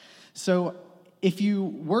So if you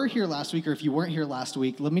were here last week or if you weren't here last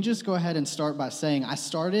week, let me just go ahead and start by saying I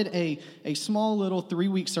started a small little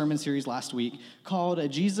 3-week sermon series last week called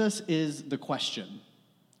Jesus is the Question.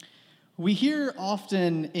 We hear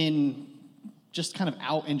often in just kind of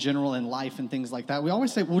out in general in life and things like that, we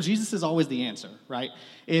always say, well, Jesus is always the answer, right?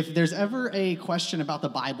 If there's ever a question about the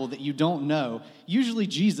Bible that you don't know, usually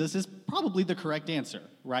Jesus is probably the correct answer,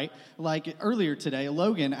 right? Like earlier today,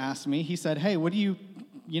 Logan asked me, he said, hey, what are you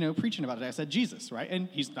preaching about today? I said, Jesus, right? And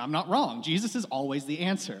I'm not wrong. Jesus is always the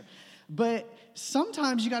answer. But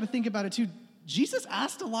sometimes you got to think about it too. Jesus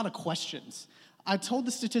asked a lot of questions. I told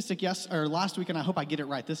the statistic last week, and I hope I get it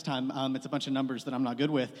right this time. It's a bunch of numbers that I'm not good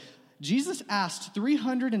with. Jesus asked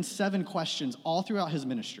 307 questions all throughout his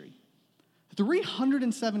ministry.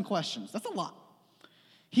 307 questions. That's a lot.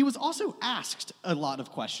 He was also asked a lot of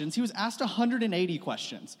questions. He was asked 183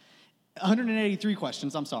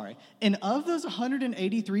 questions, I'm sorry. And of those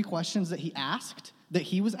 183 questions that he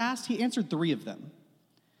was asked, he answered 3 of them.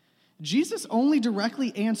 Jesus only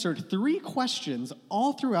directly answered 3 questions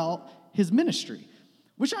all throughout his ministry,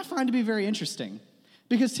 which I find to be very interesting.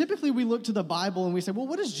 Because typically we look to the Bible and we say, well,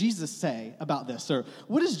 what does Jesus say about this? Or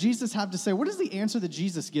what does Jesus have to say? What is the answer that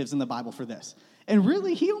Jesus gives in the Bible for this? And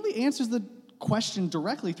really, he only answers the question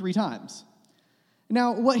directly 3 times.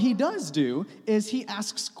 Now, what he does do is he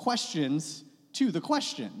asks questions to the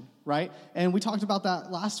question, right? And we talked about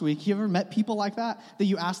that last week. You ever met people like that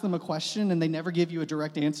you ask them a question and they never give you a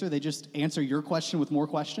direct answer? They just answer your question with more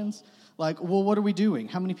questions? Like, well, what are we doing?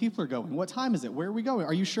 How many people are going? What time is it? Where are we going?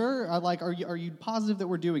 Are you sure? Are you positive that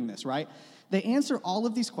we're doing this, right? They answer all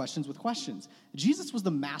of these questions with questions. Jesus was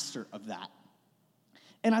the master of that.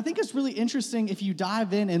 And I think it's really interesting if you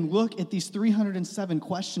dive in and look at these 307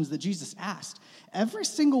 questions that Jesus asked. Every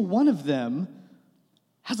single one of them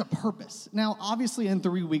has a purpose. Now, obviously, in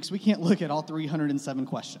 3 weeks, we can't look at all 307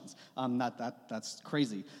 questions. That's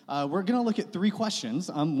crazy. We're going to look at 3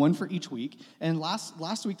 questions, one for each week. And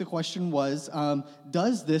last week, the question was,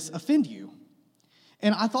 does this offend you?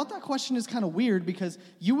 And I thought that question is kind of weird because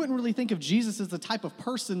you wouldn't really think of Jesus as the type of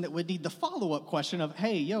person that would need the follow-up question of,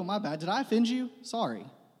 hey, yo, my bad, did I offend you? Sorry,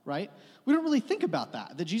 right? We don't really think about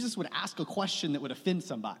that Jesus would ask a question that would offend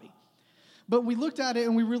somebody. But we looked at it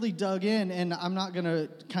and we really dug in, and I'm not going to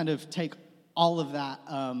kind of take all of that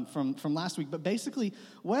from last week, but basically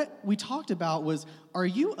what we talked about was, are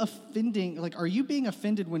you being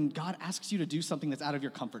offended when God asks you to do something that's out of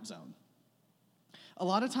your comfort zone? A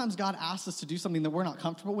lot of times God asks us to do something that we're not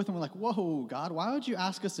comfortable with, and we're like, whoa, God, why would you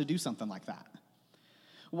ask us to do something like that?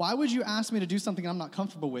 Why would you ask me to do something I'm not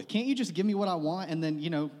comfortable with? Can't you just give me what I want and then,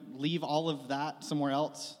 leave all of that somewhere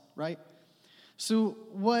else, right? So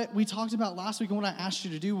what we talked about last week and what I asked you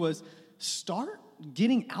to do was start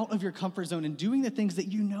getting out of your comfort zone and doing the things that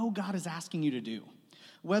God is asking you to do.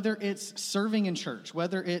 Whether it's serving in church,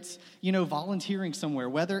 whether it's, volunteering somewhere,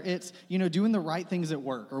 whether it's, doing the right things at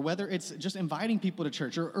work, or whether it's just inviting people to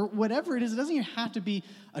church, or whatever it is. It doesn't even have to be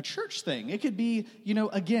a church thing. It could be,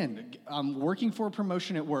 working for a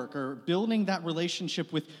promotion at work, or building that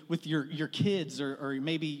relationship with your kids, or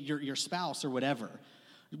maybe your spouse, or whatever.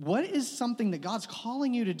 What is something that God's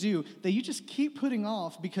calling you to do that you just keep putting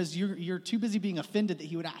off because you're too busy being offended that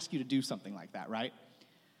he would ask you to do something like that, right?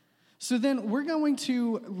 So then we're going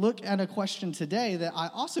to look at a question today that I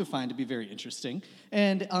also find to be very interesting.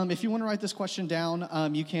 And if you want to write this question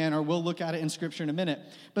down, you can, or we'll look at it in Scripture in a minute.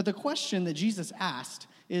 But the question that Jesus asked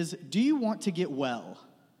is, do you want to get well?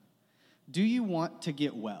 Do you want to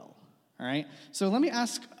get well? All right? So let me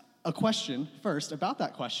ask a question first about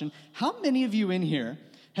that question. How many of you in here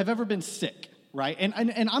have ever been sick? Right? And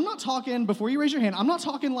I'm not talking, before you raise your hand, I'm not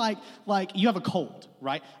talking like you have a cold,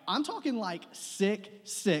 right? I'm talking like sick.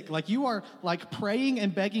 Like you are like praying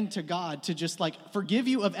and begging to God to just like forgive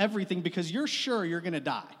you of everything because you're sure you're going to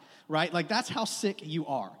die, right? Like that's how sick you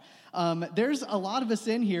are. There's a lot of us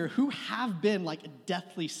in here who have been like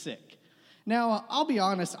deathly sick. Now, I'll be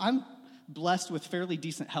honest, I'm blessed with fairly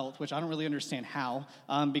decent health, which I don't really understand how,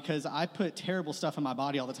 because I put terrible stuff in my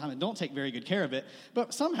body all the time and don't take very good care of it,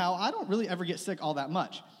 but somehow I don't really ever get sick all that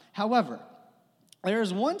much. However,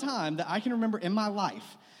 there's one time that I can remember in my life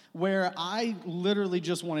where I literally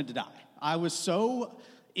just wanted to die. I was so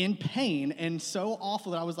in pain and so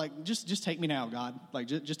awful that I was like, just take me now, God. Like,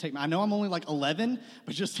 just take me. I know I'm only like 11,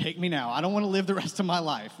 but just take me now. I don't want to live the rest of my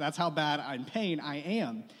life. That's how bad in pain I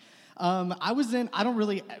am. I don't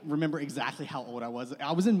really remember exactly how old I was.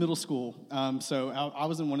 I was in middle school, so I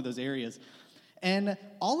was in one of those areas. And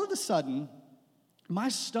all of a sudden, my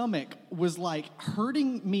stomach was like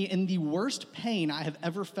hurting me in the worst pain I have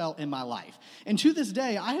ever felt in my life. And to this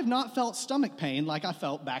day, I have not felt stomach pain like I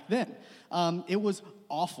felt back then. It was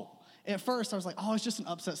awful. At first, I was like, oh, it's just an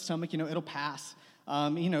upset stomach, it'll pass.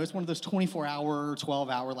 It's one of those 24-hour,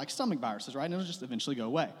 12-hour, like, stomach viruses, right? And it'll just eventually go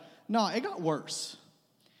away. No, it got worse.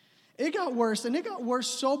 It got worse, and it got worse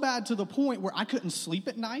so bad to the point where I couldn't sleep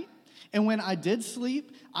at night. And when I did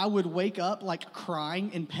sleep, I would wake up, like,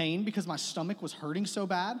 crying in pain because my stomach was hurting so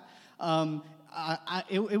bad.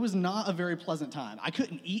 It was not a very pleasant time. I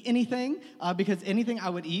couldn't eat anything because anything I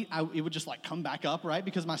would eat, it would just, like, come back up, right?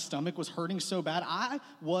 Because my stomach was hurting so bad. I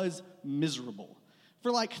was miserable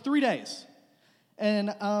for, like, 3 days. And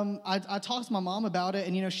I talked to my mom about it,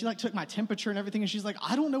 and, she, like, took my temperature and everything, and she's like,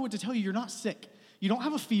 I don't know what to tell you. You're not sick. You don't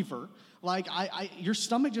have a fever. Like, your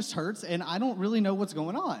stomach just hurts, and I don't really know what's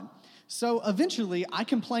going on. So eventually, I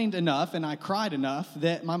complained enough, and I cried enough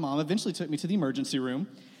that my mom eventually took me to the emergency room.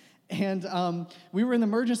 And we were in the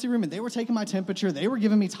emergency room, and they were taking my temperature. They were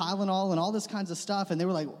giving me Tylenol and all this kinds of stuff, and they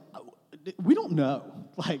were like, we don't know.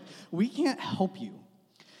 Like, we can't help you.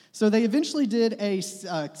 So they eventually did a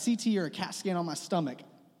CT or a CAT scan on my stomach.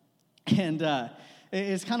 And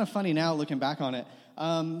it's kind of funny now looking back on it.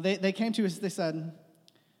 They came to us, they said,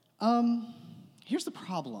 here's the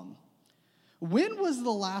problem. When was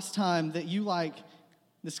the last time that you, like,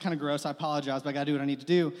 this is kind of gross, I apologize, but I got to do what I need to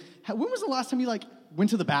do. When was the last time you, like,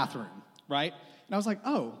 went to the bathroom, right? And I was like,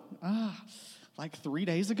 like 3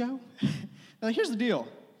 days ago? Like, here's the deal.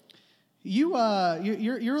 You're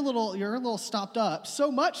a little stopped up,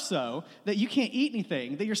 so much so that you can't eat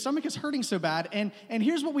anything, that your stomach is hurting so bad, and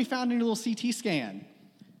here's what we found in your little CT scan.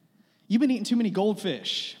 You've been eating too many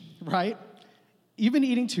goldfish, right? You've been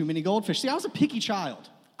eating too many goldfish. See, I was a picky child.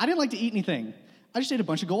 I didn't like to eat anything. I just ate a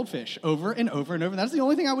bunch of goldfish over and over and over, and that's the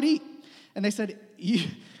only thing I would eat. And they said,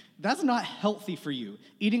 that's not healthy for you.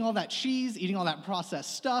 Eating all that cheese, eating all that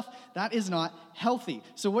processed stuff, that is not healthy.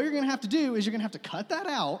 So what you're going to have to do is you're going to have to cut that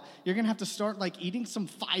out. You're going to have to start, like, eating some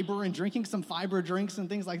fiber and drinking some fiber drinks and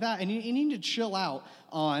things like that. And you need to chill out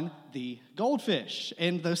on the goldfish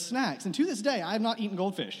and those snacks. And to this day, I have not eaten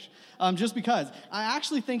goldfish. Just because. I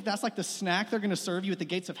actually think that's like the snack they're going to serve you at the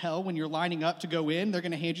gates of hell when you're lining up to go in. They're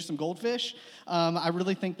going to hand you some goldfish. I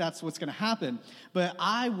really think that's what's going to happen. But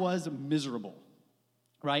I was miserable.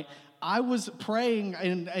 Right? I was praying,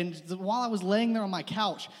 and while I was laying there on my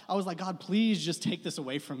couch, I was like, God, please just take this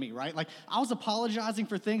away from me, right? Like, I was apologizing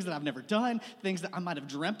for things that I've never done, things that I might have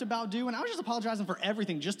dreamt about doing. I was just apologizing for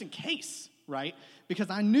everything just in case, right?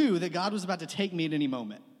 Because I knew that God was about to take me at any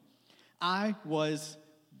moment. I was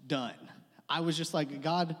done. I was just like,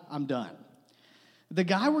 God, I'm done. The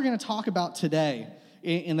guy we're going to talk about today,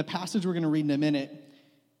 in the passage we're going to read in a minute,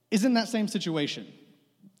 is in that same situation.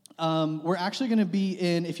 We're actually going to be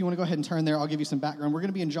in, if you want to go ahead and turn there, I'll give you some background. We're going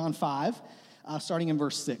to be in John 5, starting in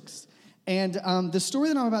verse 6. And the story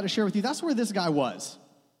that I'm about to share with you, that's where this guy was.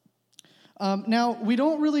 Now, we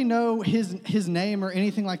don't really know his name or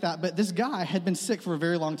anything like that, but this guy had been sick for a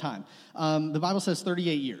very long time. The Bible says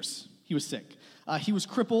 38 years he was sick. He was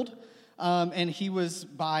crippled, and he was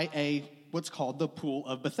by what's called the Pool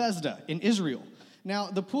of Bethesda in Israel.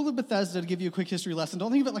 Now, the Pool of Bethesda, to give you a quick history lesson,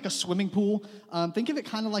 don't think of it like a swimming pool. Think of it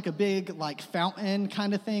kind of like a big, like, fountain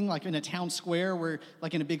kind of thing, like in a town square where,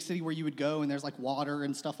 like in a big city where you would go and there's, like, water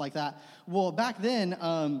and stuff like that. Well, back then,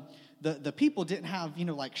 the people didn't have,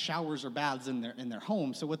 like, showers or baths in their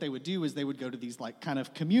home. So what they would do is they would go to these, like, kind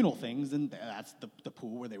of communal things, and that's the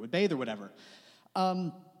pool where they would bathe or whatever.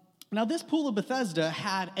 Now, this Pool of Bethesda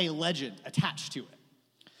had a legend attached to it.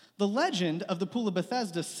 The legend of the Pool of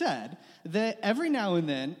Bethesda said that every now and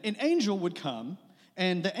then an angel would come,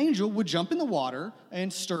 and the angel would jump in the water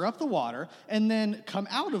and stir up the water and then come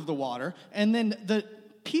out of the water, and then the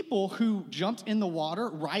people who jumped in the water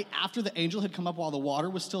right after the angel had come up while the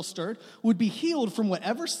water was still stirred would be healed from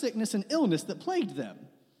whatever sickness and illness that plagued them.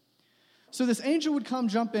 So this angel would come,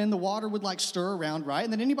 jump in, the water would, like, stir around, right?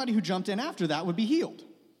 And then anybody who jumped in after that would be healed.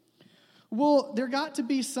 Well, there got to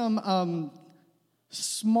be some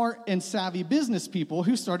smart and savvy business people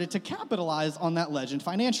who started to capitalize on that legend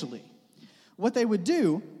financially. What they would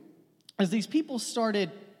do is these people started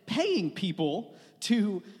paying people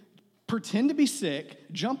to pretend to be sick,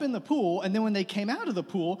 jump in the pool, and then when they came out of the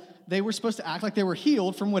pool, they were supposed to act like they were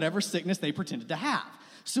healed from whatever sickness they pretended to have.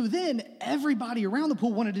 So then everybody around the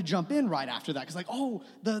pool wanted to jump in right after that because, like, oh,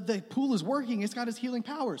 the pool is working, it's got its healing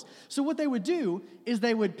powers. So what they would do is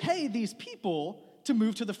they would pay these people to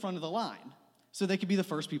move to the front of the line so they could be the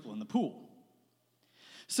first people in the pool.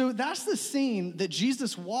 So that's the scene that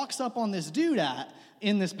Jesus walks up on this dude at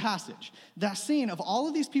in this passage. That scene of all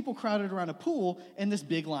of these people crowded around a pool and this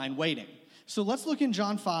big line waiting. So let's look in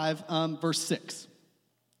John 5, verse 6.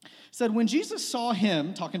 It said, when Jesus saw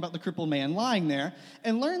him, talking about the crippled man, lying there,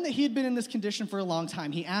 and learned that he had been in this condition for a long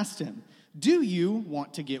time, he asked him, Do you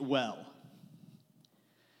want to get well?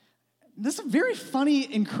 This is a very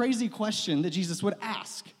funny and crazy question that Jesus would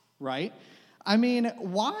ask, right? I mean,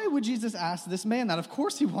 why would Jesus ask this man that? Of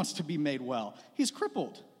course he wants to be made well. He's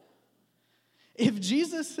crippled. If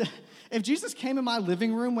Jesus came in my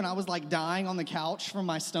living room when I was like dying on the couch from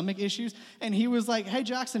my stomach issues, and he was like, hey,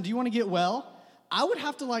 Jackson, do you want to get well? I would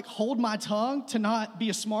have to like hold my tongue to not be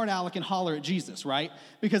a smart aleck and holler at Jesus, right?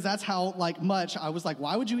 Because that's how like much I was like,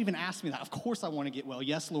 why would you even ask me that? Of course I want to get well.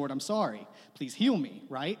 Yes, Lord, I'm sorry. Please heal me,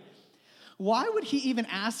 right? Why would he even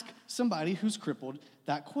ask somebody who's crippled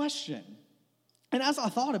that question? And as I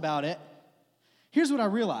thought about it, here's what I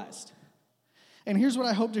realized. And here's what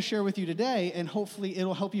I hope to share with you today, and hopefully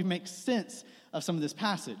it'll help you make sense of some of this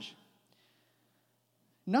passage.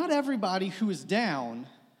 Not everybody who is down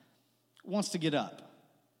wants to get up.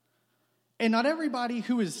 And not everybody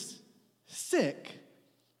who is sick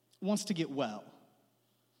wants to get well.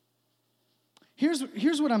 Here's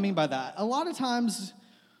what I mean by that. A lot of times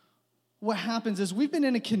what happens is we've been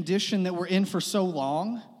in a condition that we're in for so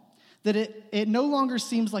long that it no longer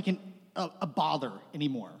seems like a bother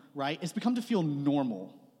anymore, right? It's become to feel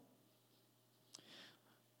normal.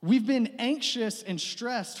 We've been anxious and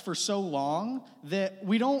stressed for so long that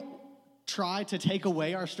we don't try to take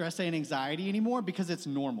away our stress and anxiety anymore because it's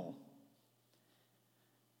normal.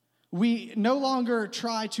 We no longer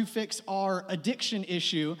try to fix our addiction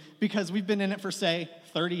issue because we've been in it for, say,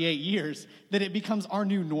 38 years, that it becomes our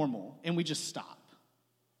new normal, and we just stop.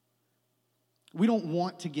 We don't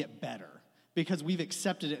want to get better because we've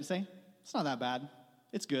accepted it and say, it's not that bad.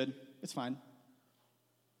 It's good. It's fine.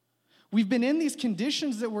 We've been in these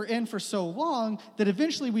conditions that we're in for so long that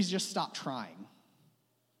eventually we just stop trying.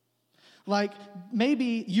 Like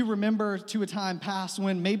maybe you remember to a time past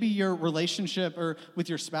when maybe your relationship or with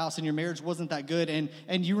your spouse and your marriage wasn't that good, and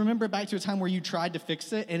you remember back to a time where you tried to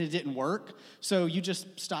fix it and it didn't work, so you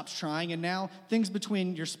just stopped trying, and now things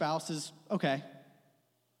between your spouse is okay.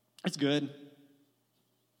 It's good.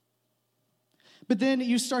 But then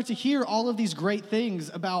you start to hear all of these great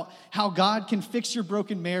things about how God can fix your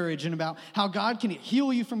broken marriage and about how God can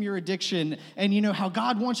heal you from your addiction and, you know, how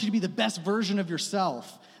God wants you to be the best version of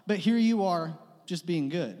yourself. But here you are just being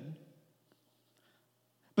good.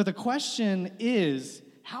 But the question is,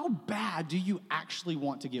 how bad do you actually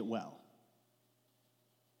want to get well?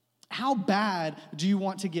 How bad do you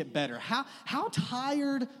want to get better? How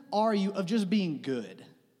tired are you of just being good?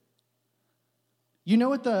 You know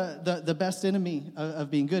what the best enemy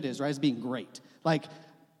of being good is, right? It's being great. Like,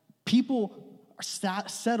 people are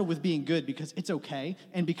settled with being good because it's okay,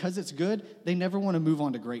 and because it's good, they never want to move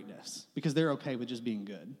on to greatness because they're okay with just being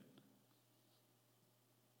good.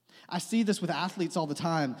 I see this with athletes all the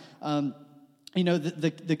time. You know,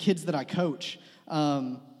 the kids that I coach,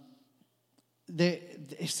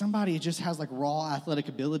 if somebody just has like raw athletic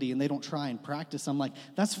ability and they don't try and practice, I'm like,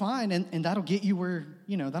 that's fine, and that'll get you where,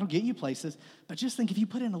 you know, that'll get you places. But just think, if you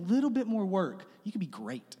put in a little bit more work, you could be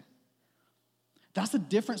great. That's the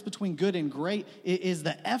difference between good and great, is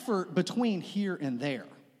the effort between here and there.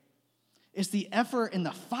 It's the effort and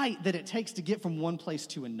the fight that it takes to get from one place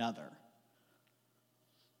to another.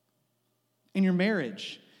 In your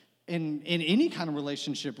marriage, in any kind of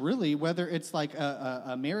relationship, really, whether it's like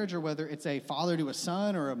a marriage or whether it's a father to a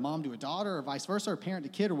son or a mom to a daughter or vice versa, or a parent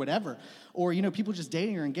to kid or whatever, or, you know, people just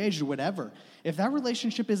dating or engaged or whatever, if that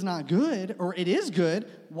relationship is not good or it is good,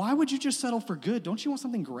 why would you just settle for good? Don't you want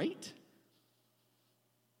something great?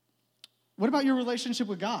 What about your relationship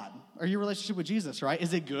with God or your relationship with Jesus, right?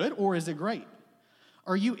 Is it good or is it great?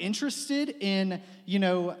 Are you interested in, you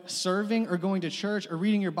know, serving or going to church or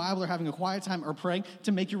reading your Bible or having a quiet time or praying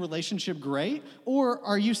to make your relationship great? Or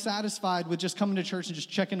are you satisfied with just coming to church and just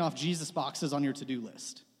checking off Jesus boxes on your to-do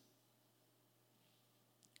list?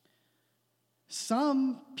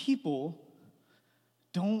 Some people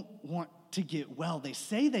don't want to get well. They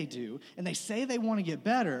say they do, and they say they want to get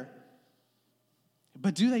better,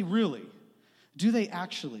 but do they really? Do they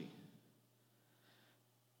actually?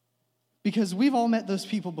 Because we've all met those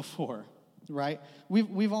people before, right?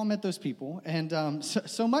 We've all met those people, and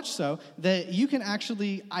so much so that you can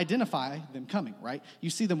actually identify them coming, right? You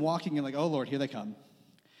see them walking and like, oh, Lord, here they come.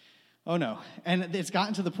 Oh, no. And it's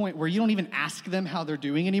gotten to the point where you don't even ask them how they're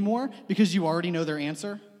doing anymore because you already know their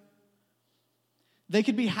answer. They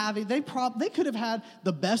could be they could have had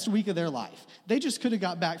the best week of their life. They just could have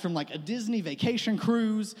got back from like a Disney vacation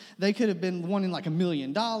cruise. They could have been wanting like $1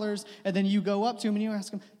 million. And then you go up to them and you ask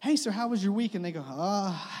them, hey, so how was your week? And they go,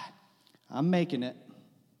 I'm making it.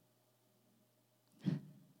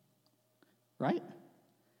 Right?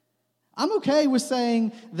 I'm okay with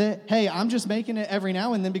saying that, hey, I'm just making it every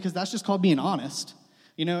now and then because that's just called being honest.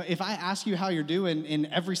 You know, if I ask you how you're doing and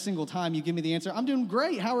every single time you give me the answer, I'm doing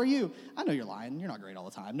great, how are you? I know you're lying. You're not great all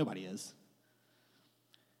the time. Nobody is.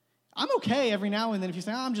 I'm okay every now and then if you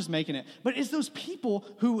say, I'm just making it. But it's those people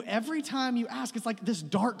who every time you ask, it's like this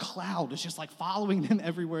dark cloud. It's just like following them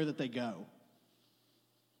everywhere that they go.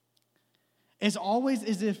 It's always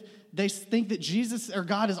as if they think that Jesus or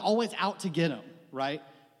God is always out to get them, right?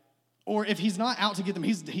 Or if he's not out to get them,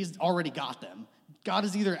 he's already got them. God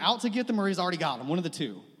is either out to get them or he's already got them, one of the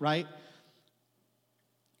two, right?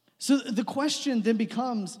 So the question then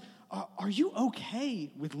becomes, are you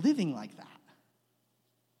okay with living like that?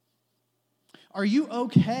 Are you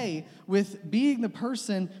okay with being the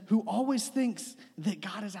person who always thinks that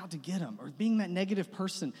God is out to get them, or being that negative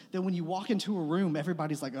person that when you walk into a room,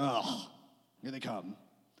 everybody's like, oh, here they come,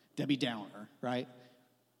 Debbie Downer, right?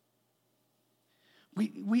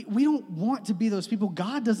 We don't want to be those people.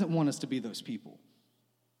 God doesn't want us to be those people.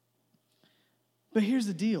 But here's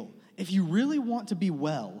the deal. If you really want to be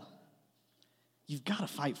well, you've got to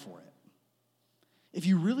fight for it. If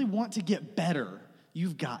you really want to get better,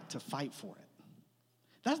 you've got to fight for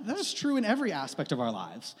it. That is true in every aspect of our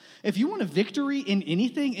lives. If you want a victory in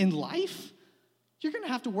anything in life, you're going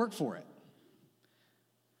to have to work for it.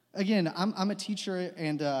 Again, I'm a teacher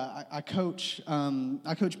and I coach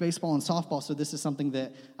baseball and softball, so this is something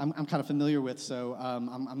that I'm kind of familiar with. So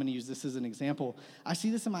I'm going to use this as an example. I see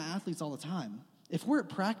this in my athletes all the time. If we're at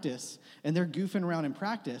practice and they're goofing around in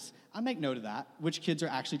practice, I make note of that, which kids are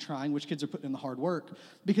actually trying, which kids are putting in the hard work.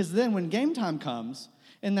 Because then when game time comes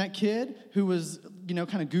and that kid who was,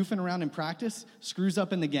 kind of goofing around in practice screws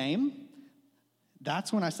up in the game,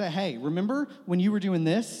 that's when I say, hey, remember when you were doing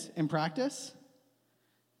this in practice?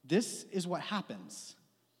 This is what happens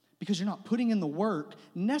because you're not putting in the work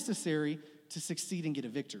necessary to succeed and get a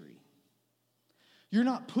victory. You're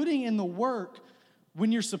not putting in the work when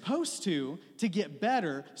you're supposed to get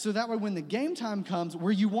better, so that way when the game time comes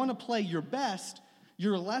where you want to play your best,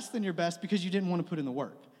 you're less than your best because you didn't want to put in the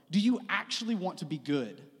work. Do you actually want to be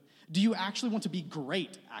good? Do you actually want to be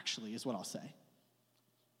great, actually, is what I'll say.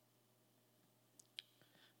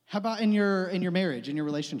 How about in your marriage, in your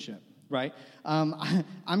relationship, right?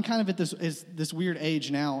 I'm kind of at this weird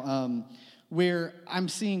age now where I'm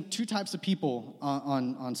seeing two types of people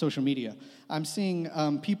on social media. I'm seeing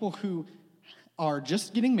people who are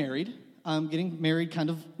just getting married kind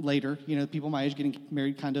of later, people my age getting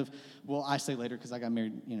married kind of, well, I say later because I got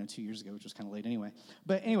married, 2 years ago, which was kind of late anyway.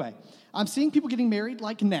 But anyway, I'm seeing people getting married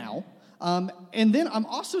like now, and then I'm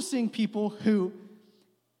also seeing people who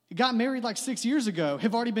got married like 6 years ago,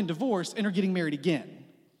 have already been divorced, and are getting married again,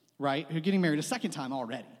 right? Who are getting married a second time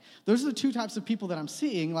already. Those are the two types of people that I'm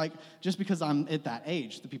seeing, like, just because I'm at that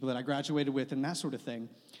age, the people that I graduated with and that sort of thing.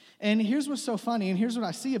 And here's what's so funny, and here's what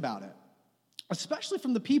I see about it. Especially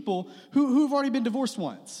from the people who've already been divorced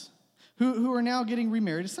once, who are now getting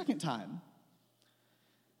remarried a second time.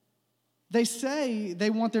 They say they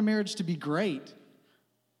want their marriage to be great,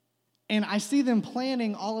 and I see them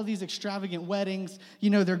planning all of these extravagant weddings.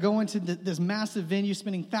 They're going to this massive venue,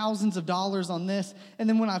 spending thousands of dollars on this, and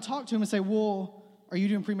then when I talk to them and say, well, are you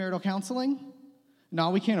doing premarital counseling? No,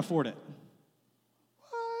 we can't afford it.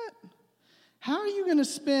 How are you going to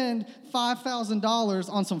spend $5,000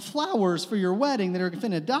 on some flowers for your wedding that are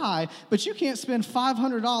going to die, but you can't spend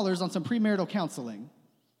 $500 on some premarital counseling?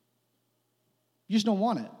 You just don't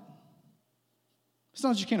want it. It's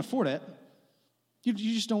not that you can't afford it. You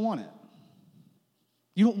just don't want it.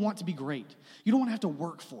 You don't want to be great. You don't want to have to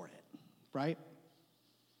work for it, right?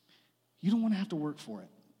 You don't want to have to work for it.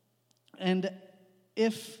 And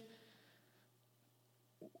if...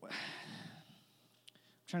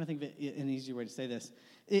 trying to think of an easier way to say this.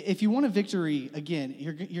 If you want a victory, again,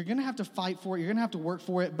 you're going to have to fight for it. You're going to have to work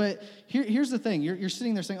for it. But here's the thing. You're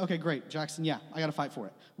sitting there saying, okay, great, Jackson, yeah, I got to fight for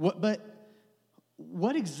it. But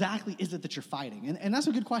what exactly is it that you're fighting? And that's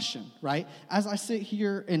a good question, right? As I sit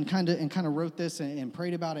here and kind of wrote this and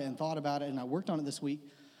prayed about it and thought about it, and I worked on it this week,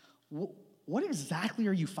 what exactly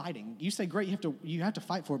are you fighting? You say, great, you have to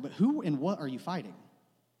fight for it, but who and what are you fighting?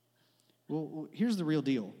 Well, here's the real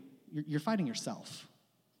deal. You're fighting yourself.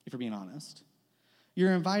 If we're being honest. You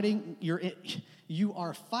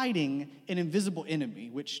are fighting an invisible enemy,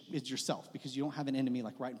 which is yourself, because you don't have an enemy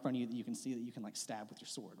like right in front of you that you can see that you can like stab with your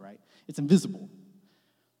sword, right? It's invisible.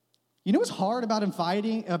 You know what's hard about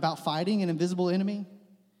fighting an invisible enemy?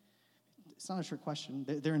 It's not a trick question.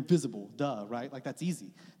 They're invisible, duh, right? Like that's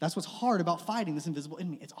easy. That's what's hard about fighting this invisible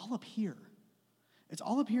enemy. It's all up here. It's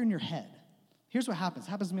all up here in your head. Here's what happens. It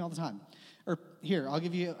happens to me all the time. Or here, I'll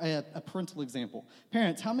give you a parental example.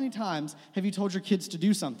 Parents, how many times have you told your kids to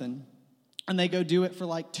do something and they go do it for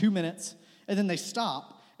like 2 minutes and then they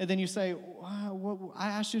stop and then you say, I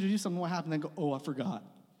asked you to do something, what happened? Then go, oh, I forgot.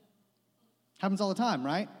 Happens all the time,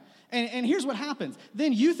 right? And here's what happens.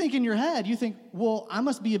 Then you think in your head, well, I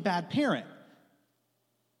must be a bad parent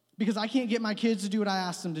because I can't get my kids to do what I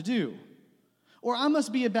asked them to do. Or I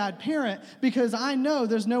must be a bad parent because I know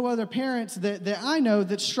there's no other parents that I know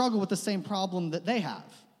that struggle with the same problem that they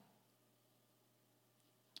have.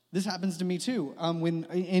 This happens to me too when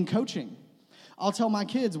in coaching. I'll tell my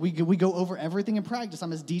kids, we go over everything in practice.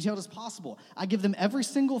 I'm as detailed as possible. I give them every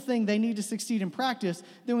single thing they need to succeed in practice.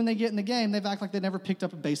 Then when they get in the game, they act like they never picked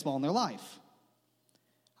up a baseball in their life.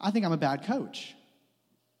 I think I'm a bad coach.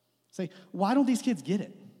 Say, why don't these kids get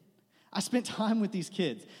it? I spent time with these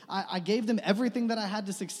kids. I gave them everything that I had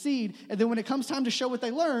to succeed, and then when it comes time to show what they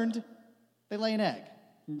learned, they lay an egg,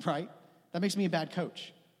 right? That makes me a bad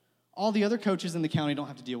coach. All the other coaches in the county don't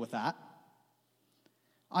have to deal with that.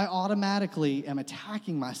 I automatically am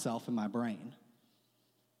attacking myself in my brain.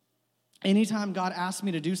 Anytime God asks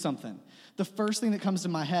me to do something, the first thing that comes to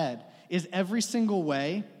my head is every single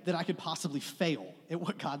way that I could possibly fail at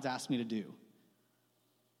what God's asked me to do.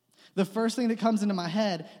 The first thing that comes into my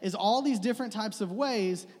head is all these different types of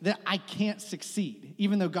ways that I can't succeed,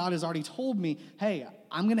 even though God has already told me, hey,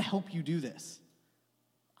 I'm going to help you do this.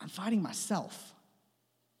 I'm fighting myself.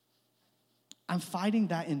 I'm fighting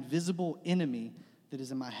that invisible enemy that is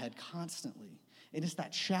in my head constantly. It is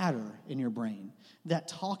that chatter in your brain, that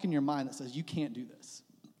talk in your mind that says, you can't do this.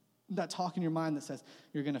 That talk in your mind that says,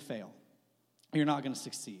 you're going to fail. You're not going to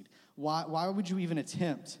succeed. Why would you even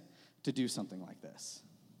attempt to do something like this?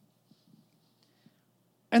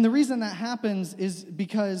 And the reason that happens is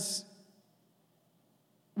because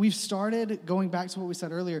we've started, going back to what we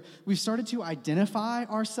said earlier, we've started to identify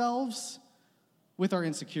ourselves with our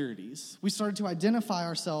insecurities. We started to identify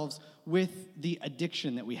ourselves with the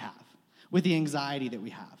addiction that we have, with the anxiety that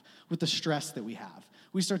we have, with the stress that we have.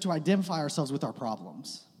 We start to identify ourselves with our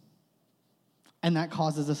problems. And that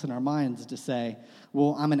causes us in our minds to say,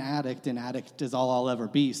 well, I'm an addict, and addict is all I'll ever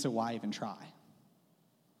be, so why even try?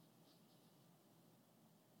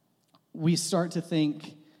 We start to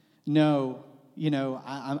think, no,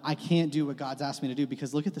 I can't do what God's asked me to do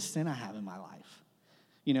because look at the sin I have in my life.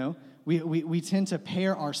 We tend to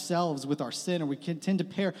pair ourselves with our sin, or we tend to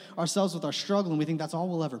pair ourselves with our struggle, and we think that's all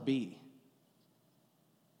we'll ever be.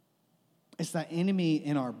 It's that enemy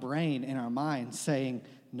in our brain, in our mind, saying,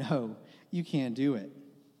 no, you can't do it.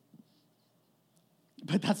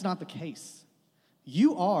 But that's not the case.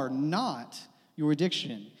 You are not your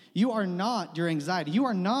addiction. You are not your anxiety. You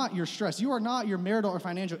are not your stress. You are not your marital or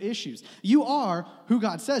financial issues. You are who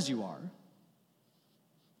God says you are.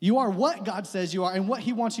 You are what God says you are and what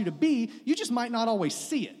he wants you to be. You just might not always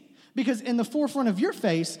see it. Because in the forefront of your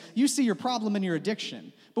face, you see your problem and your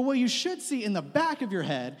addiction. But what you should see in the back of your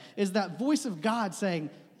head is that voice of God saying,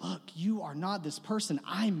 look, you are not this person.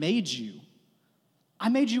 I made you. I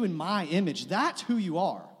made you in my image. That's who you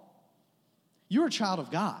are. You're a child of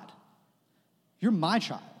God. You're my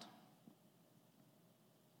child.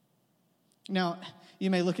 Now, you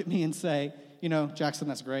may look at me and say, Jackson,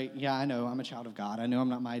 that's great. Yeah, I know I'm a child of God. I know I'm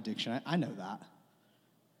not my addiction. I know that.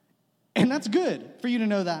 And that's good for you to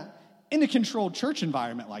know that in a controlled church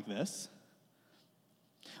environment like this.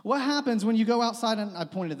 What happens when you go outside, and I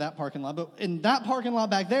pointed at that parking lot, but in that parking lot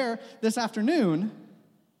back there this afternoon,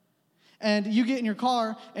 and you get in your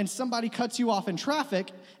car and somebody cuts you off in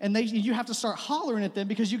traffic, and you have to start hollering at them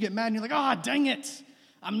because you get mad and you're like, dang it.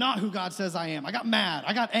 I'm not who God says I am. I got mad.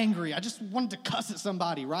 I got angry. I just wanted to cuss at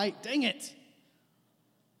somebody, right? Dang it.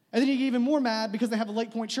 And then you get even more mad because they have a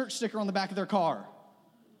Lake Point Church sticker on the back of their car.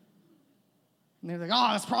 And they're like,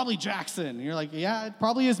 that's probably Jackson. And you're like, yeah, it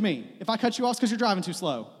probably is me. If I cut you off, it's because you're driving too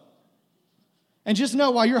slow. And just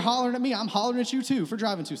know while you're hollering at me, I'm hollering at you too for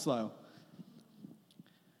driving too slow.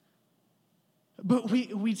 But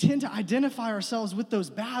we tend to identify ourselves with those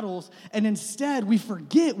battles, and instead we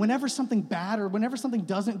forget whenever something bad or whenever something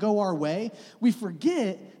doesn't go our way, we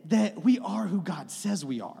forget that we are who God says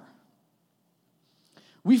we are.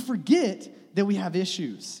 We forget that we have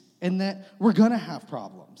issues and that we're going to have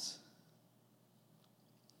problems.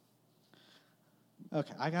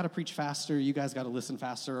 Okay, I got to preach faster, you guys got to listen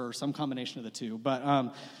faster, or some combination of the two. But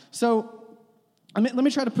let me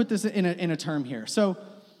try to put this in a term here. So,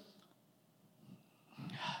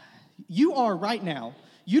 you are right now,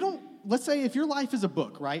 let's say if your life is a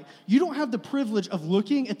book, right? You don't have the privilege of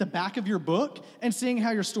looking at the back of your book and seeing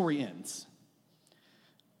how your story ends.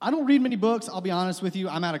 I don't read many books, I'll be honest with you.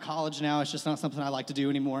 I'm out of college now. It's just not something I like to do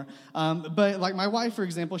anymore. But like my wife, for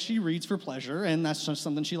example, she reads for pleasure, and that's just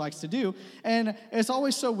something she likes to do. And it's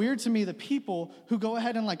always so weird to me that people who go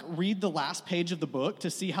ahead and like read the last page of the book to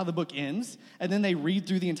see how the book ends, and then they read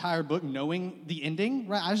through the entire book knowing the ending,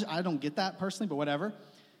 right? I don't get that personally, but whatever.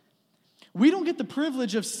 We don't get the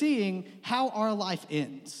privilege of seeing how our life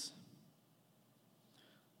ends.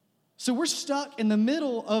 So we're stuck in the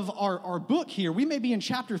middle of our book here. We may be in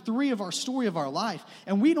chapter 3 of our story of our life,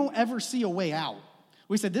 and we don't ever see a way out.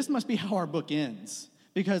 We said, this must be how our book ends,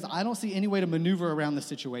 because I don't see any way to maneuver around the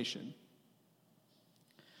situation.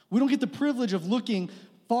 We don't get the privilege of looking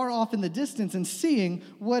far off in the distance and seeing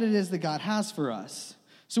what it is that God has for us.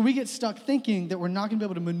 So we get stuck thinking that we're not going to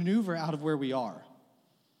be able to maneuver out of where we are.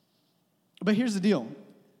 But here's the deal.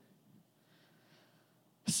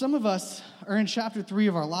 Some of us are in chapter 3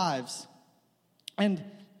 of our lives, and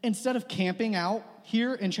instead of camping out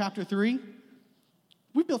here in chapter 3,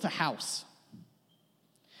 we built a house.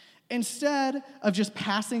 Instead of just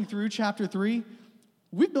passing through chapter 3,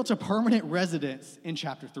 we built a permanent residence in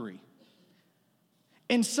chapter 3.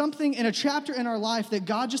 In a chapter in our life that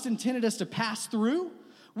God just intended us to pass through,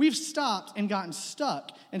 we've stopped and gotten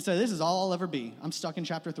stuck and said, this is all I'll ever be. I'm stuck in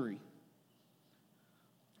chapter 3.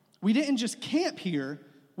 We didn't just camp here.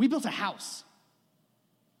 We built a house.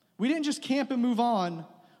 We didn't just camp and move on.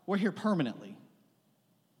 We're here permanently.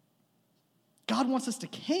 God wants us to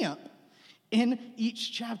camp in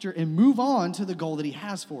each chapter and move on to the goal that he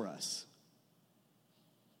has for us.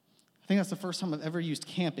 I think that's the first time I've ever used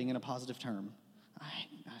camping in a positive term.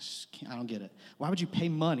 I don't get it. Why would you pay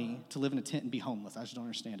money to live in a tent and be homeless? I just don't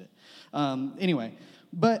understand it. Anyway,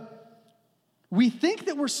 but we think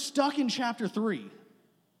that we're stuck in chapter 3.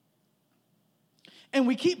 And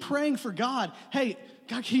we keep praying for God, hey,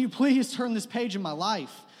 God, can you please turn this page in my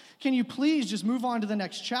life? Can you please just move on to the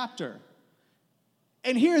next chapter?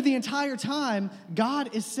 And here the entire time,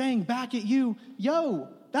 God is saying back at you, yo,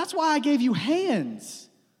 that's why I gave you hands.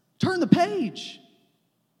 Turn the page.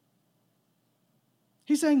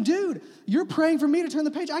 He's saying, dude, you're praying for me to turn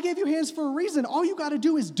the page. I gave you hands for a reason. All you got to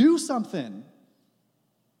do is do something.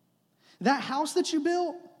 That house that you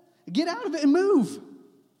built, get out of it and move.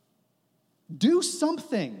 Do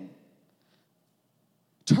something.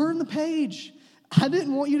 Turn the page. I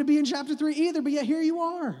didn't want you to be in chapter 3 either, but yet here you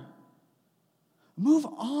are. Move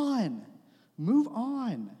on. Move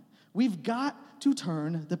on. We've got to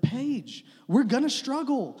turn the page. We're going to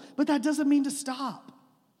struggle, but that doesn't mean to stop.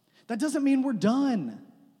 That doesn't mean we're done.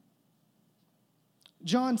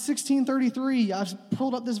 John 16:33, I've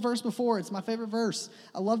pulled up this verse before. It's my favorite verse.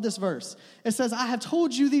 I love this verse. It says, I have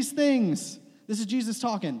told you these things. This is Jesus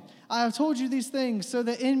talking. I have told you these things so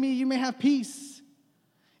that in me you may have peace.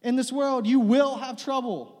 In this world you will have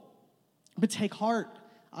trouble, but take heart.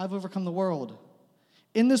 I've overcome the world.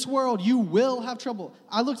 In this world you will have trouble.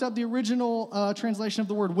 I looked up the original translation of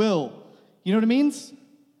the word will. You know what it means?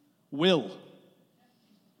 Will.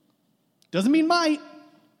 Doesn't mean might.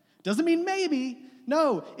 Doesn't mean maybe.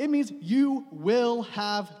 No, it means you will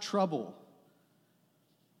have trouble.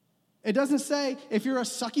 It doesn't say if you're a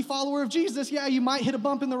sucky follower of Jesus, yeah, you might hit a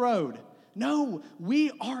bump in the road. No, we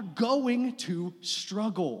are going to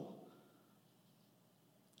struggle.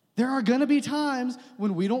 There are going to be times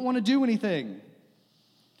when we don't want to do anything.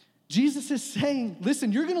 Jesus is saying,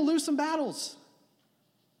 listen, you're going to lose some battles,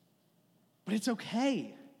 but it's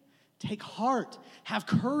okay. Take heart. Have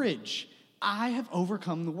courage. I have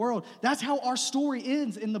overcome the world. That's how our story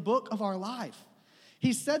ends in the book of our life.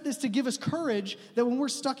 He said this to give us courage that when we're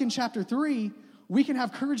stuck in chapter 3, we can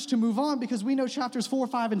have courage to move on because we know chapters 4,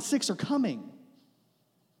 5, and 6 are coming.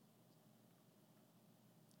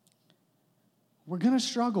 We're going to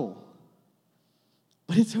struggle,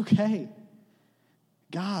 but it's okay.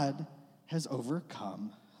 God has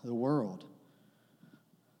overcome the world.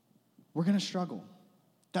 We're going to struggle.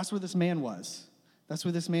 That's where this man was. That's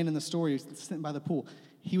where this man in the story was sitting by the pool.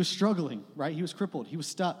 He was struggling, right? He was crippled. He was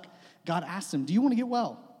stuck. God asked him, do you want to get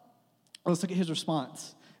well? Well, let's look at his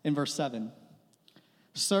response in verse 7.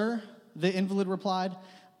 Sir, the invalid replied,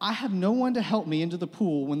 I have no one to help me into the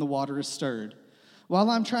pool when the water is stirred. While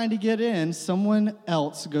I'm trying to get in, someone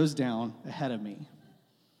else goes down ahead of me.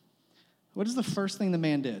 What is the first thing the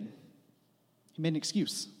man did? He made an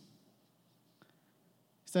excuse.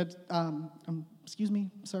 He said, excuse me,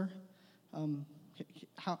 sir,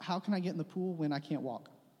 how can I get in the pool when I can't walk?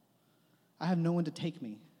 I have no one to take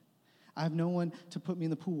me. I have no one to put me in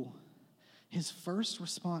the pool. His first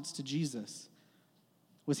response to Jesus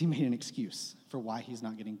was he made an excuse for why he's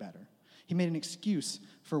not getting better. He made an excuse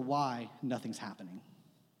for why nothing's happening.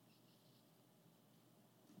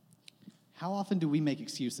 how often do we make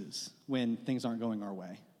excuses when things aren't going our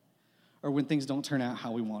way? Or when things don't turn out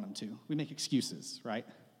how we want them to? We make excuses, right?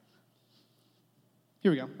 Here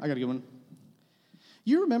we go. I got a good one.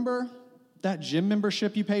 You remember that gym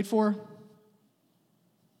membership you paid for?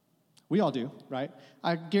 We all do, right?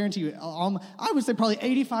 I guarantee you, I would say probably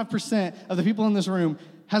 85% of the people in this room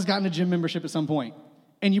has gotten a gym membership at some point.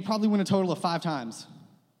 And you probably went a total of 5 times.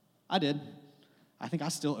 I did. I think I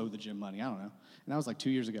still owe the gym money. I don't know. And that was like 2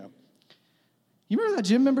 years ago. You remember that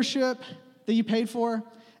gym membership that you paid for?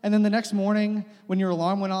 And then the next morning, when your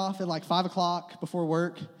alarm went off at like 5 o'clock before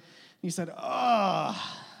work, you said,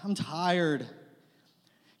 I'm tired.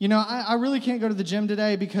 You know, I really can't go to the gym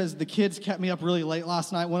today because the kids kept me up really late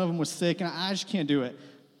last night. One of them was sick, and I just can't do it.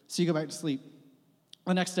 So you go back to sleep.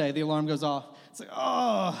 The next day, the alarm goes off. It's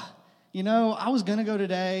like, you know, I was going to go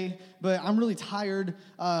today, but I'm really tired.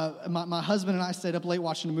 My husband and I stayed up late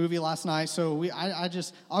watching a movie last night, so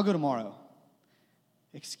I'll go tomorrow.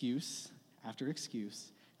 Excuse after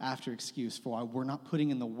excuse after excuse for why we're not putting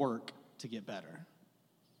in the work to get better.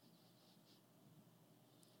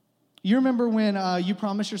 You remember when you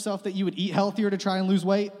promised yourself that you would eat healthier to try and lose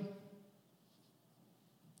weight?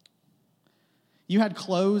 You had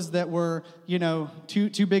clothes that were, you know,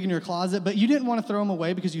 too big in your closet, but you didn't want to throw them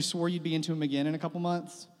away because you swore you'd be into them again in a couple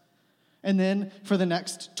months. And then for the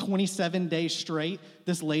next 27 days straight,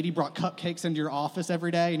 this lady brought cupcakes into your office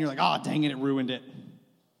every day, and you're like, oh, dang it, it ruined it.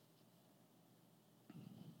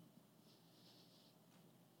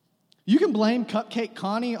 You can blame Cupcake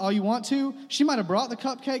Connie all you want to. She might have brought the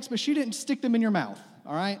cupcakes, but she didn't stick them in your mouth,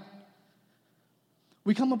 all right?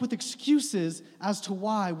 We come up with excuses as to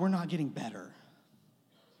why we're not getting better.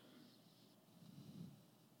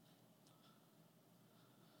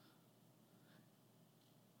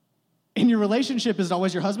 In your relationship, is it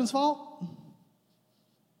always your husband's fault?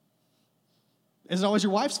 Is it always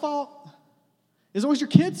your wife's fault? Is it always your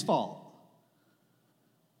kid's fault?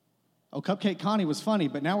 Oh, Cupcake Connie was funny,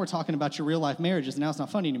 but now we're talking about your real-life marriages, and now it's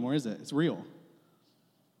not funny anymore, is it? It's real.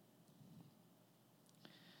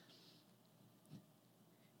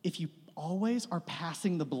 If you always are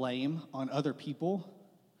passing the blame on other people,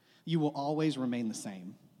 you will always remain the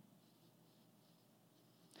same.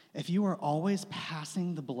 If you are always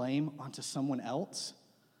passing the blame onto someone else,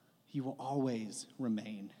 you will always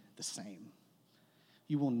remain the same.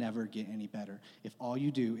 You will never get any better if all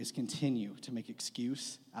you do is continue to make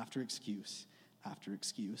excuse after excuse after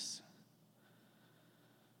excuse.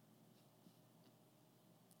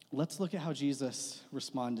 Let's look at how Jesus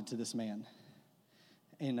responded to this man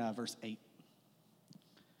in verse 8.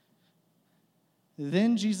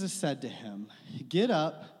 Then Jesus said to him, "Get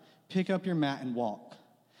up, pick up your mat, and walk."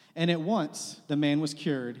 And at once the man was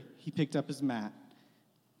cured. He picked up his mat,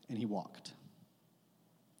 and he walked.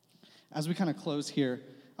 As we kind of close here,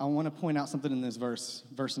 I want to point out something in this verse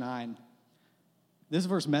 9. This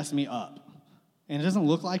verse messed me up. And it doesn't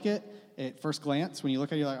look like it at first glance. When you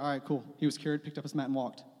look at it, you're like, all right, cool. He was cured, picked up his mat, and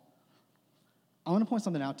walked. I want to point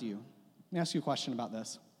something out to you. Let me ask you a question about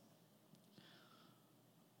this.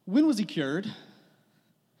 When was he cured?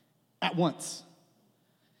 At once.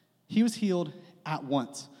 He was healed at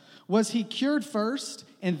once. Was he cured first,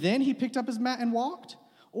 and then he picked up his mat and walked?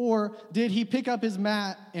 Or did he pick up his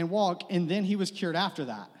mat and walk, and then he was cured after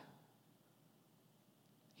that?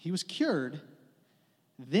 He was cured,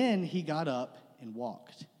 then he got up and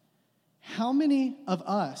walked. How many of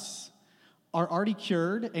us are already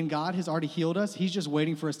cured, and God has already healed us? He's just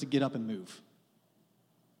waiting for us to get up and move.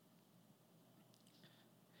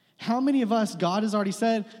 How many of us, God has already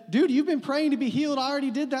said, dude, you've been praying to be healed. I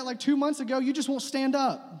already did that like 2 months ago. You just won't stand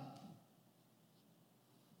up.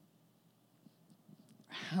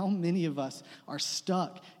 How many of us are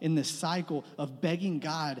stuck in this cycle of begging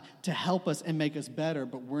God to help us and make us better,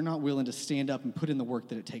 but we're not willing to stand up and put in the work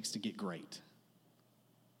that it takes to get great?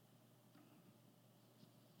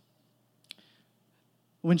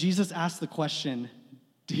 When Jesus asked the question,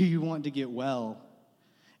 do you want to get well?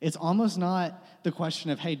 It's almost not the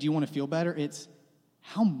question of, hey, do you want to feel better? It's,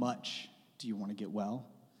 how much do you want to get well?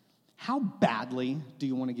 How badly do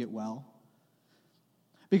you want to get well?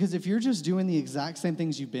 Because if you're just doing the exact same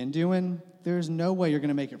things you've been doing, there's no way you're going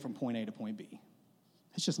to make it from point A to point B.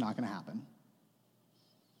 It's just not going to happen.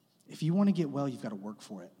 If you want to get well, you've got to work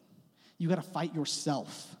for it. You've got to fight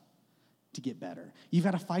yourself to get better. You've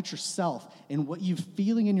got to fight yourself in what you're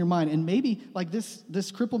feeling in your mind. And maybe, like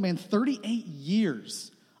this crippled man, 38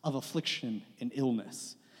 years of affliction and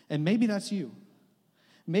illness. And maybe that's you.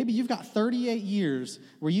 Maybe you've got 38 years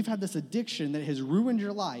where you've had this addiction that has ruined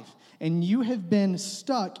your life, and you have been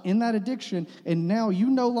stuck in that addiction, and now you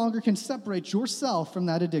no longer can separate yourself from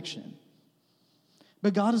that addiction.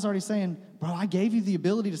 But God is already saying, bro, I gave you the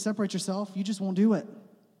ability to separate yourself. You just won't do it.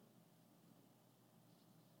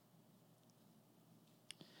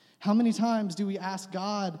 How many times do we ask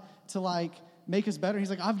God to make us better? He's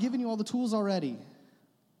like, I've given you all the tools already.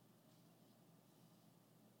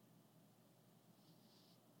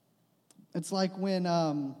 It's like when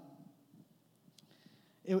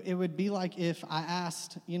it would be like if I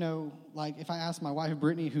asked, if I asked my wife,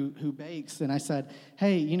 Brittany, who bakes, and I said,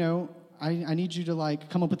 hey, I need you to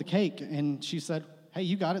come up with the cake. And she said, hey,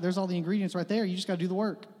 you got it. There's all the ingredients right there. You just got to do the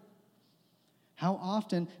work. How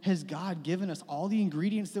often has God given us all the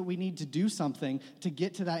ingredients that we need to do something to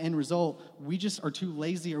get to that end result? We just are too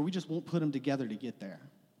lazy, or we just won't put them together to get there.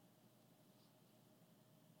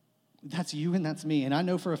 That's you and that's me. And I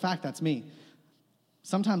know for a fact that's me.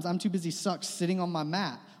 Sometimes I'm too busy stuck sitting on my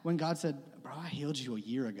mat when God said, bro, I healed you a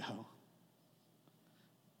year ago.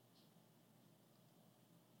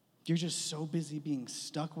 You're just so busy being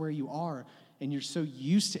stuck where you are, and you're so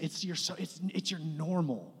used to it's your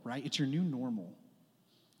normal, right? It's your new normal.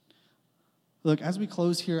 Look, as we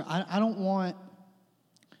close here, I don't want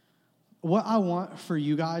what I want for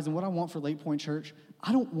you guys and what I want for Lake Point Church.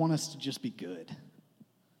 I don't want us to just be good.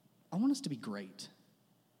 I want us to be great.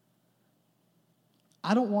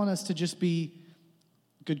 I don't want us to just be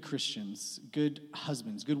good Christians, good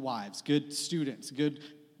husbands, good wives, good students, good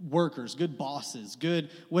workers, good bosses, good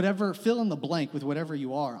whatever, fill in the blank with whatever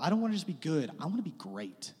you are. I don't want to just be good. I want to be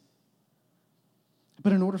great.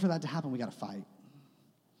 But in order for that to happen, we got to fight.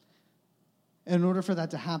 And in order for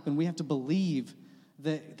that to happen, we have to believe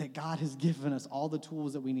that God has given us all the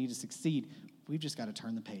tools that we need to succeed. We've just got to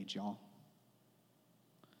turn the page, y'all.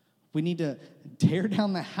 We need to tear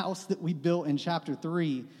down the house that we built in chapter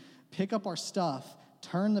 3, pick up our stuff,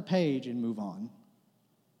 turn the page, and move on.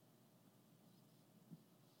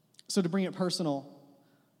 So to bring it personal,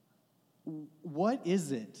 what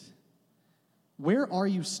is it? Where are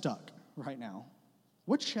you stuck right now?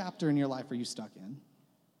 What chapter in your life are you stuck in?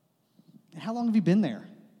 And how long have you been there?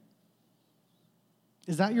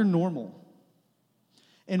 Is that your normal?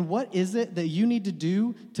 And what is it that you need to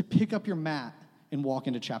do to pick up your mat and walk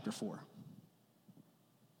into chapter 4?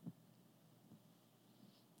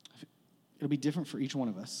 It'll be different for each one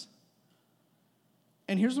of us.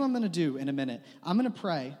 And here's what I'm going to do in a minute. I'm going to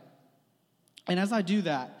pray. And as I do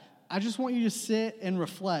that, I just want you to sit and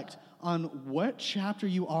reflect on what chapter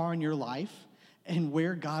you are in your life and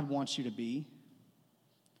where God wants you to be.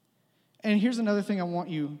 And here's another thing I want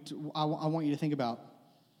you to think about.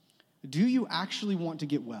 Do you actually want to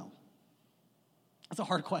get well? That's a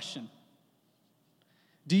hard question.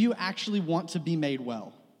 Do you actually want to be made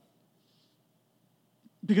well?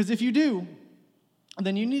 Because if you do,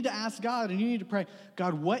 then you need to ask God and you need to pray,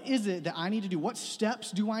 God, what is it that I need to do? What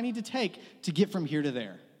steps do I need to take to get from here to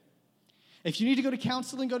there? If you need to go to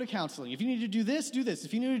counseling, go to counseling. If you need to do this, do this.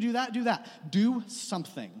 If you need to do that, do that. Do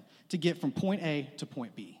something to get from point A to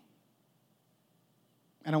point B.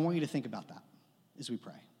 And I want you to think about that as we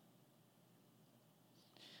pray.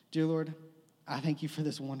 Dear Lord, I thank you for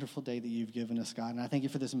this wonderful day that you've given us, God, and I thank you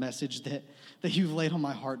for this message that you've laid on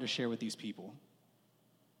my heart to share with these people.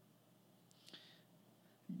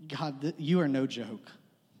 God, you are no joke.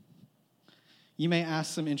 You may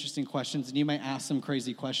ask some interesting questions, and you may ask some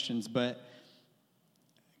crazy questions, but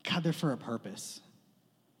God, they're for a purpose.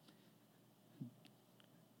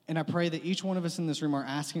 And I pray that each one of us in this room are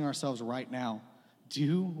asking ourselves right now,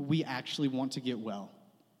 do we actually want to get well?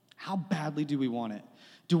 How badly do we want it?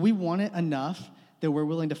 Do we want it enough that we're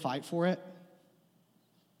willing to fight for it?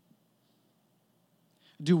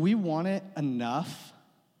 Do we want it enough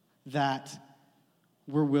that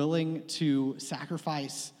we're willing to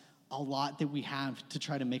sacrifice a lot that we have to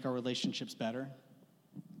try to make our relationships better?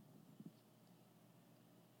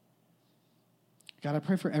 God, I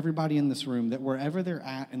pray for everybody in this room that wherever they're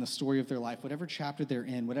at in the story of their life, whatever chapter they're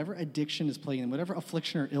in, whatever addiction is plaguing them, whatever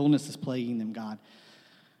affliction or illness is plaguing them, God,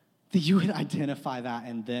 that you would identify that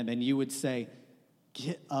in them and you would say,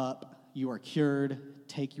 get up, you are cured,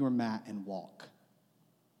 take your mat and walk.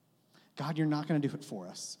 God, you're not going to do it for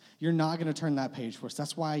us. You're not going to turn that page for us.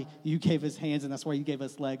 That's why you gave us hands and that's why you gave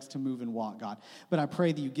us legs to move and walk, God. But I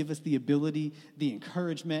pray that you give us the ability, the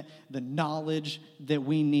encouragement, the knowledge that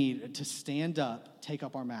we need to stand up, take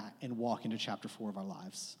up our mat, and walk into chapter 4 of our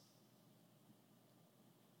lives.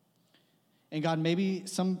 And God, maybe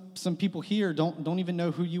some people here don't even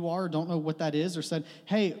know who you are, don't know what that is, or said,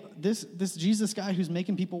 hey, this Jesus guy who's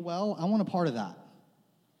making people well, I want a part of that.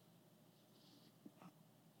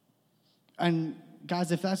 And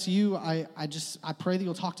guys, if that's you, I pray that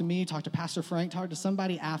you'll talk to me, talk to Pastor Frank, talk to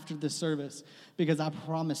somebody after this service, because I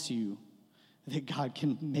promise you that God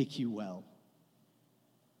can make you well.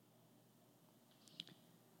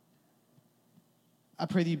 I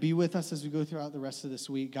pray that you be with us as we go throughout the rest of this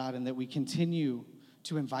week, God, and that we continue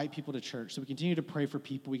to invite people to church. So we continue to pray for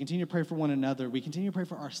people. We continue to pray for one another. We continue to pray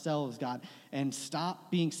for ourselves, God, and stop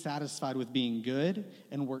being satisfied with being good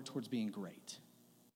and work towards being great.